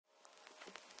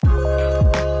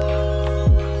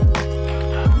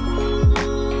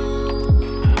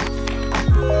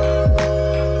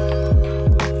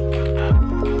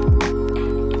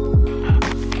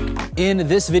In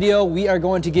this video, we are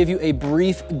going to give you a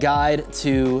brief guide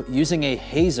to using a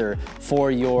hazer for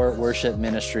your worship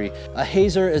ministry. A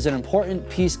hazer is an important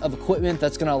piece of equipment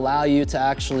that's going to allow you to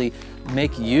actually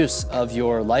make use of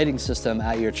your lighting system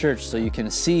at your church so you can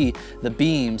see the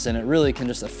beams, and it really can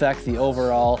just affect the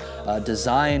overall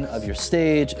design of your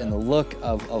stage and the look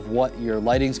of what your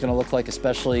lighting is going to look like,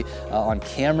 especially on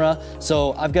camera.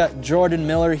 So I've got Jordan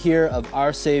Miller here of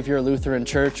Our Savior Lutheran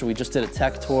Church. We just did a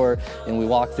tech tour and we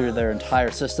walked through their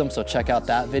entire system, so check out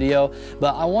that video.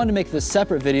 But I wanted to make this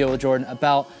separate video with Jordan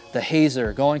about the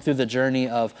hazer, going through the journey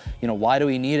of, why do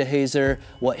we need a hazer?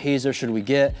 What hazer should we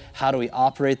get? How do we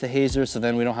operate the hazer so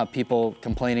then we don't have people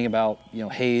complaining about,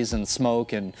 haze and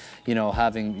smoke and,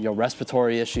 having,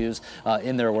 respiratory issues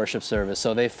in their worship service.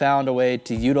 So they found a way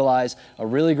to utilize a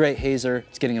really great hazer.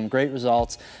 It's getting them great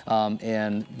results,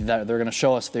 and they're going to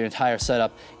show us the entire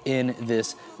setup in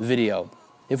this video.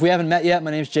 If we haven't met yet,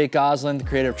 my name is Jake Goslin, the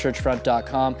creator of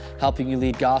Churchfront.com, helping you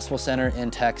lead gospel-centered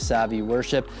and tech-savvy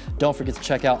worship. Don't forget to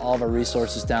check out all of our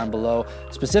resources down below,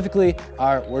 specifically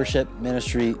our worship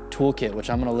ministry toolkit, which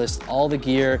I'm going to list all the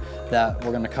gear that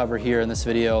we're going to cover here in this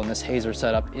video and this hazer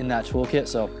setup in that toolkit.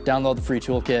 So download the free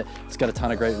toolkit. It's got a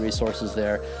ton of great resources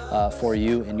there for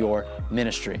you and your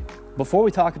ministry. Before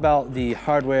we talk about the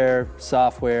hardware,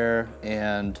 software,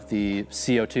 and the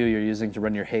CO2 you're using to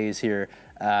run your haze here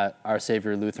at Our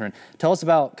Savior Lutheran, tell us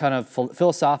about kind of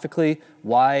philosophically,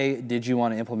 why did you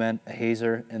want to implement a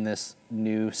hazer in this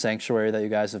new sanctuary that you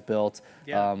guys have built?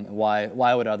 Yeah.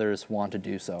 Why would others want to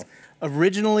do so?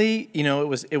 Originally,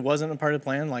 it wasn't a part of the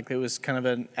plan. Like, it was kind of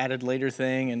an added later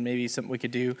thing and maybe something we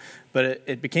could do. But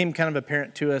it became kind of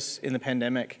apparent to us in the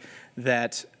pandemic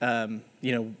that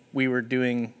we were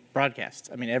doing broadcasts.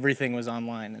 I mean, everything was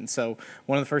online. And so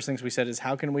one of the first things we said is,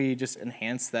 how can we just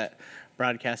enhance that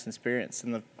broadcast experience?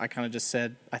 And I kind of just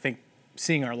said, I think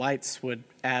seeing our lights would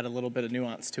add a little bit of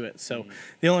nuance to it. So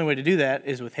the only way to do that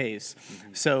is with haze.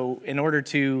 So in order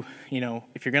to,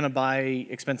 if you're going to buy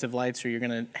expensive lights or you're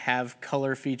going to have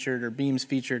color featured or beams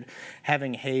featured,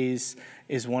 having haze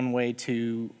is one way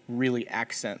to really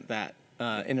accent that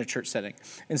in a church setting.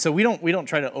 And so we don't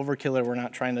try to overkill it. We're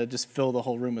not trying to just fill the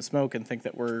whole room with smoke and think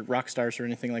that we're rock stars or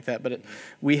anything like that. But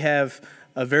we have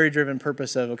a very driven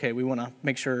purpose of, okay, we want to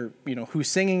make sure, who's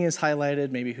singing is highlighted,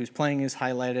 maybe who's playing is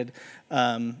highlighted,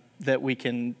 that we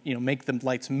can, make the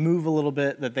lights move a little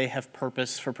bit, that they have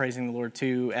purpose for praising the Lord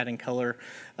too, adding color,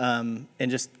 and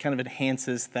just kind of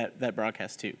enhances that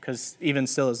broadcast too. Because even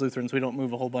still as Lutherans, we don't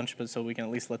move a whole bunch, but so we can at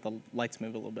least let the lights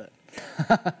move a little bit.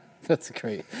 That's a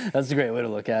great way to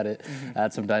look at it.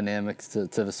 Add some dynamics to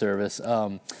the service.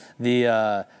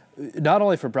 Not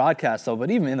only for broadcast though,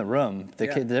 but even in the room, the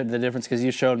difference, because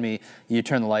you showed me you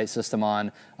turn the light system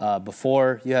on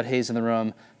before you had haze in the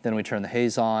room, then we turn the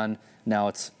haze on. Now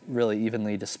it's really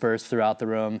evenly dispersed throughout the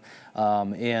room,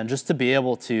 and just to be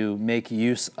able to make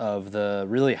use of the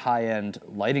really high-end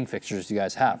lighting fixtures you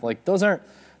guys have, like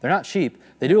they're not cheap.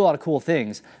 They do a lot of cool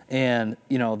things, and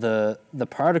the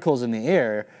particles in the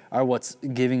air are what's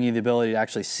giving you the ability to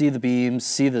actually see the beams,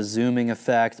 see the zooming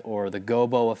effect or the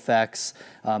gobo effects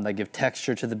that give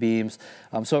texture to the beams.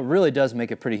 So it really does make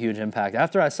a pretty huge impact.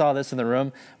 After I saw this in the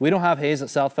room, we don't have haze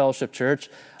at South Fellowship Church.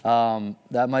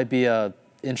 That might be a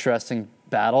interesting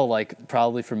battle, like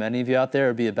probably for many of you out there,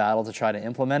 it'd be a battle to try to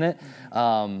implement it.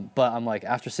 But I'm like,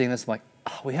 after seeing this, I'm like,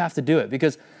 oh, we have to do it,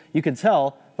 because you can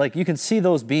tell, like, you can see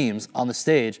those beams on the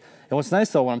stage. And what's nice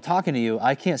though, when I'm talking to you,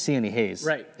 I can't see any haze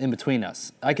in between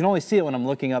us. I can only see it when I'm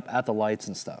looking up at the lights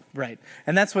and stuff. Right.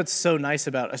 And that's what's so nice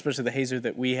about, especially the hazer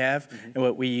that we have and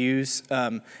what we use.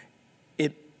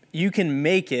 You can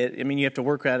make it, I mean, you have to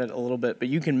work at it a little bit, but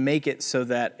you can make it so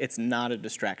that it's not a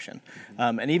distraction.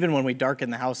 And even when we darken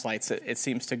the house lights, it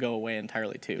seems to go away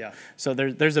entirely too. Yeah. So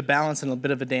there's a balance and a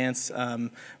bit of a dance,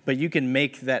 but you can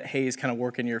make that haze kind of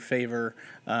work in your favor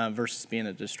versus being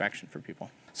a distraction for people.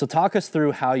 So talk us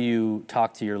through how you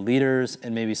talk to your leaders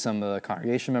and maybe some of the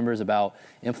congregation members about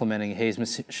implementing a haze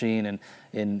machine,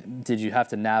 and did you have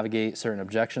to navigate certain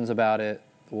objections about it?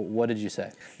 What did you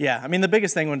say? Yeah, I mean, the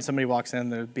biggest thing when somebody walks in,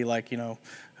 they'd be like,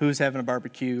 who's having a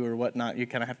barbecue or whatnot. You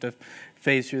kind of have to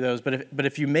phase through those. But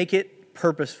if you make it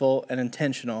purposeful and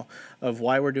intentional of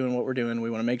why we're doing what we're doing, we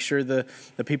want to make sure the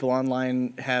people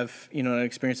online have an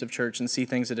experience of church and see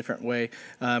things a different way.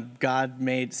 God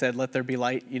said let there be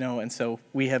light, and so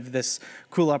we have this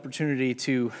cool opportunity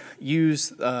to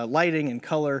use lighting and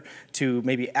color to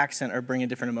maybe accent or bring a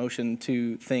different emotion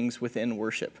to things within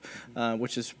worship,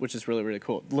 which is really, really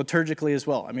cool. Liturgically as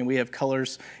well. I mean, we have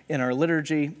colors in our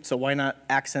liturgy, so why not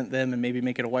accent them and maybe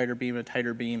make it a wider beam, a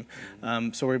tighter beam,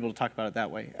 so we're able to talk about it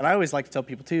that way. And I always like like to tell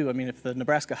people too, I mean, if the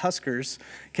Nebraska Huskers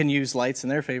can use lights in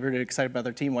their favor to get excited about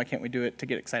their team, why can't we do it to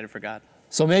get excited for God?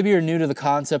 So maybe you're new to the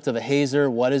concept of a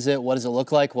hazer. What is it? What does it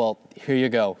look like? Well, here you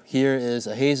go. Here is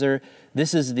a hazer.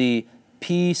 This is the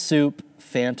Pea Soup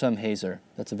Phantom Hazer.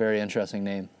 That's a very interesting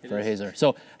name for a hazer.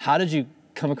 So how did you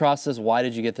come across this? Why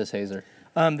did you get this hazer?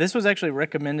 This was actually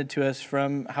recommended to us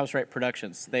from House Right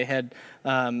Productions. They had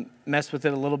messed with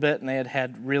it a little bit, and they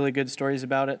had really good stories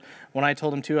about it. When I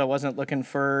told them to, I wasn't looking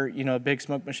for, you know, a big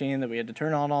smoke machine that we had to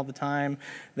turn on all the time,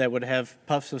 that would have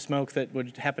puffs of smoke that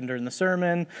would happen during the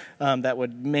sermon, that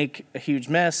would make a huge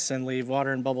mess and leave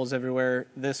water and bubbles everywhere.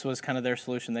 This was kind of their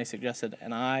solution they suggested,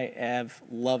 and I have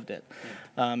loved it.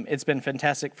 It's been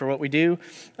fantastic for what we do.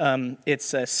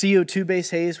 It's a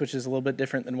CO2-based haze, which is a little bit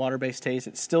different than water-based haze.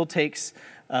 It still takes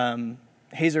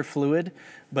hazer fluid,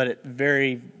 but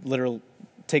it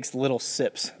takes little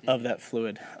sips of that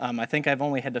fluid. I think I've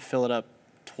only had to fill it up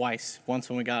twice, once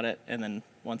when we got it, and then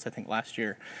once I think last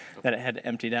year that it had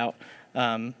emptied out.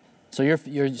 So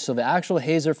so the actual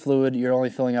hazer fluid you're only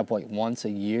filling up like once a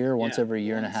year, once every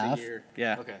year and a half?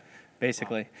 Yeah. Okay.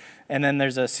 Basically. Wow. And then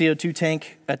there's a CO2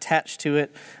 tank attached to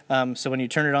it. So when you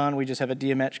turn it on, we just have a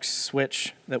DMX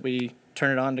switch that we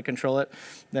turn it on to control it.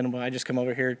 Then I just come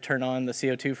over here, turn on the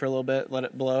CO2 for a little bit, let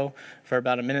it blow for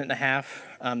about a minute and a half.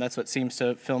 That's what seems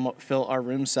to fill our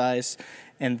room size.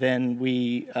 And then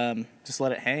we just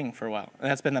let it hang for a while. And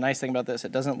that's been the nice thing about this.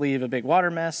 It doesn't leave a big water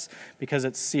mess because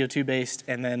it's CO2 based,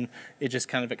 and then it just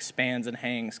kind of expands and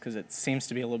hangs because it seems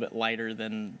to be a little bit lighter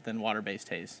than water-based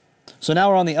haze. So now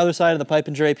we're on the other side of the pipe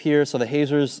and drape here. So the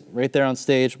hazer's right there on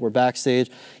stage. We're backstage.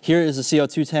 Here is the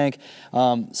CO2 tank.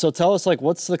 So tell us, like,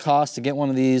 what's the cost to get one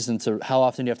of these, and how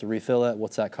often do you have to refill it?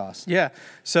 What's that cost? Yeah.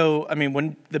 So, I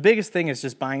mean, the biggest thing is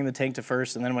just buying the tank to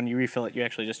first, and then when you refill it, you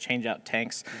actually just change out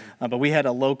tanks. But we had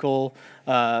a local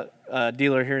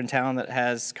dealer here in town that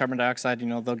has carbon dioxide. You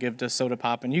know, they'll give to soda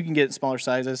pop, and you can get smaller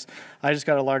sizes. I just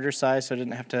got a larger size, so I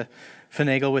didn't have to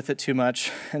finagle with it too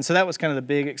much. And so that was kind of the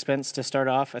big expense to start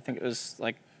off. I think it was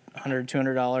like $100,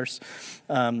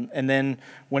 $200. And then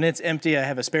when it's empty, I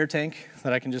have a spare tank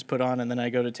that I can just put on, and then I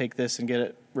go to take this and get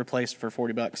it replaced for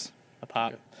 $40 a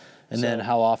pop. And then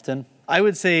how often? I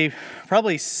would say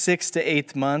probably 6 to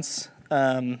 8 months,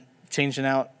 changing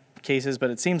out cases, but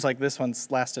it seems like this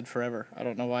one's lasted forever. I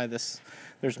don't know why there's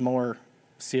more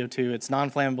CO2. It's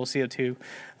non-flammable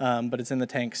CO2, but it's in the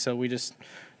tank, so we just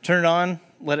turn it on,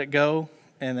 let it go,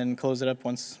 and then close it up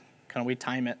once kind of we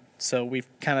time it. So we've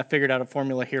kind of figured out a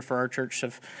formula here for our church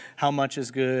of how much is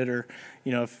good, or,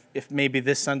 you know, if maybe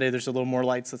this Sunday there's a little more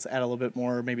lights, let's add a little bit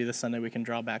more, or maybe this Sunday we can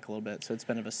draw back a little bit. So it's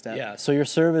been of a step. Yeah, so your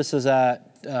service is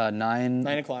at 9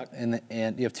 o'clock. And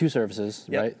you have 2 services,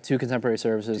 yep. right? 2 contemporary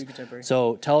services. 2 contemporary.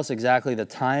 So tell us exactly the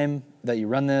time that you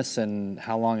run this and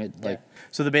how long it, like. Yeah.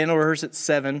 So the band will rehearse at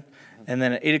 7, and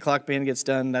then at 8 o'clock band gets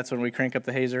done. That's when we crank up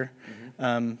the hazer.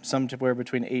 Somewhere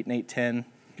between 8 and 8:10.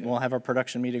 We'll have our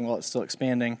production meeting while it's still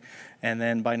expanding, and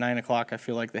then by 9 o'clock I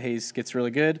feel like the haze gets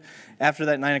really good. After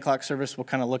that 9 o'clock service, we'll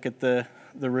kind of look at the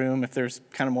room. If there's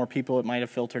kind of more people, it might have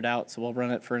filtered out, so we'll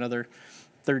run it for another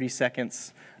 30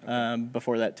 seconds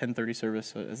before that 10:30 service,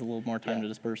 so it's a little more time to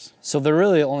disperse. So they're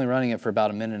really only running it for about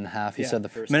a minute and a half, you said the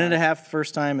first time? Minute and a half the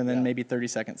first time, and then maybe 30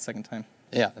 seconds the second time.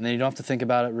 Yeah, and then you don't have to think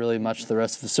about it really much the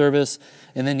rest of the service.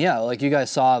 And then, yeah, like you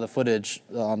guys saw the footage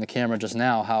on the camera just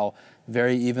now, how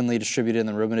very evenly distributed in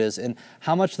the room it is. And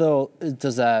how much, though,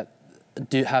 does that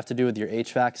have to do with your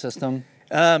HVAC system?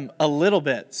 A little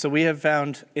bit. So we have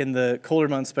found in the colder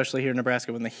months, especially here in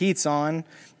Nebraska, when the heat's on,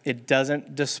 it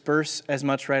doesn't disperse as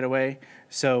much right away.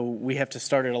 So we have to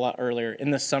start it a lot earlier.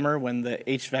 In the summer, when the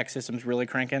HVAC system's really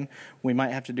cranking, we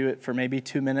might have to do it for maybe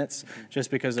 2 minutes, just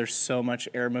because there's so much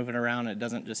air moving around. It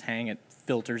doesn't just hang, it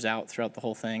filters out throughout the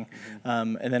whole thing.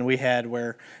 And then we had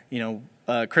where, you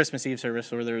know, Christmas Eve service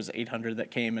where there was 800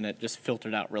 that came, and it just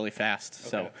filtered out really fast.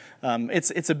 Okay. So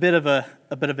it's a bit of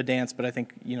a dance, but I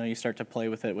think, you know, you start to play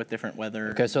with it with different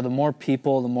weather. Okay, so the more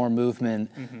people, the more movement,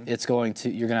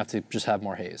 you're gonna have to just have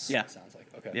more haze. Yeah. Sounds like.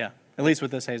 Okay. Yeah. At least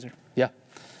with this hazer. Yeah.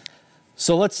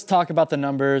 So let's talk about the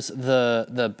numbers.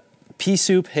 The Pea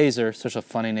Soup Hazer, such a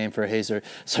funny name for a hazer.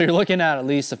 So you're looking at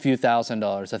least a few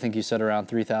 $1,000s. I think you said around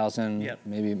 3,000, yep.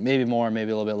 maybe more,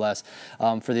 maybe a little bit less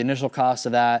for the initial cost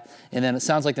of that. And then it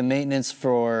sounds like the maintenance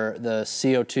for the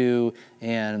CO2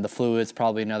 and the fluids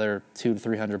probably another $200 to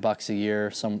 $300 a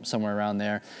year, somewhere around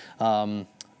there.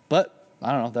 But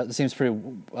I don't know, that seems pretty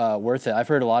worth it. I've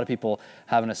heard a lot of people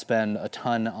having to spend a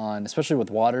ton on, especially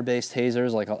with water-based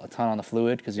hazers, like a ton on the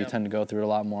fluid, because you tend to go through it a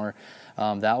lot more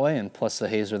that way, and plus the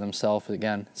hazer themselves,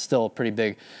 again, still a pretty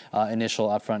big initial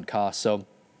upfront cost. So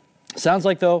sounds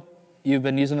like, though, You've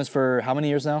been using this for how many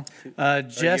years now?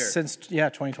 Just since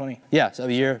 2020. Yeah, so a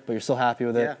year, but you're still happy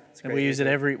with it. Yeah, and we use it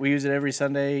every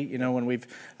Sunday. You know, when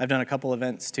I've done a couple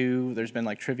events too. There's been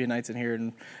like trivia nights in here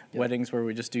and weddings where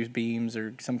we just do beams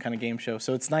or some kind of game show.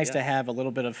 So it's nice to have a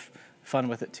little bit of fun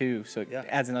with it too. So it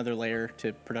adds another layer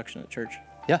to production at church.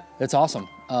 Yeah, it's awesome.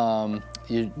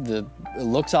 It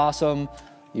looks awesome.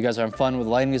 You guys are having fun with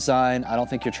lighting design. I don't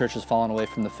think your church has fallen away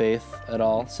from the faith at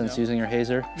all since using your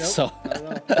Hazer. Nope, so not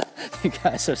at all. You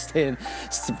guys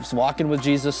are walking with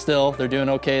Jesus still. They're doing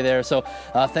okay there. So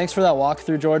thanks for that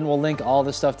walkthrough, Jordan. We'll link all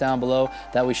this stuff down below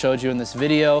that we showed you in this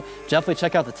video. Definitely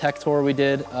check out the tech tour we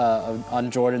did on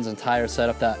Jordan's entire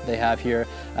setup that they have here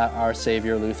at Our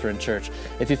Savior Lutheran Church.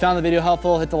 If you found the video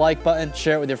helpful, hit the like button,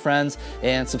 share it with your friends,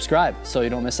 and subscribe so you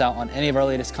don't miss out on any of our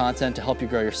latest content to help you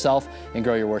grow yourself and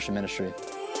grow your worship ministry.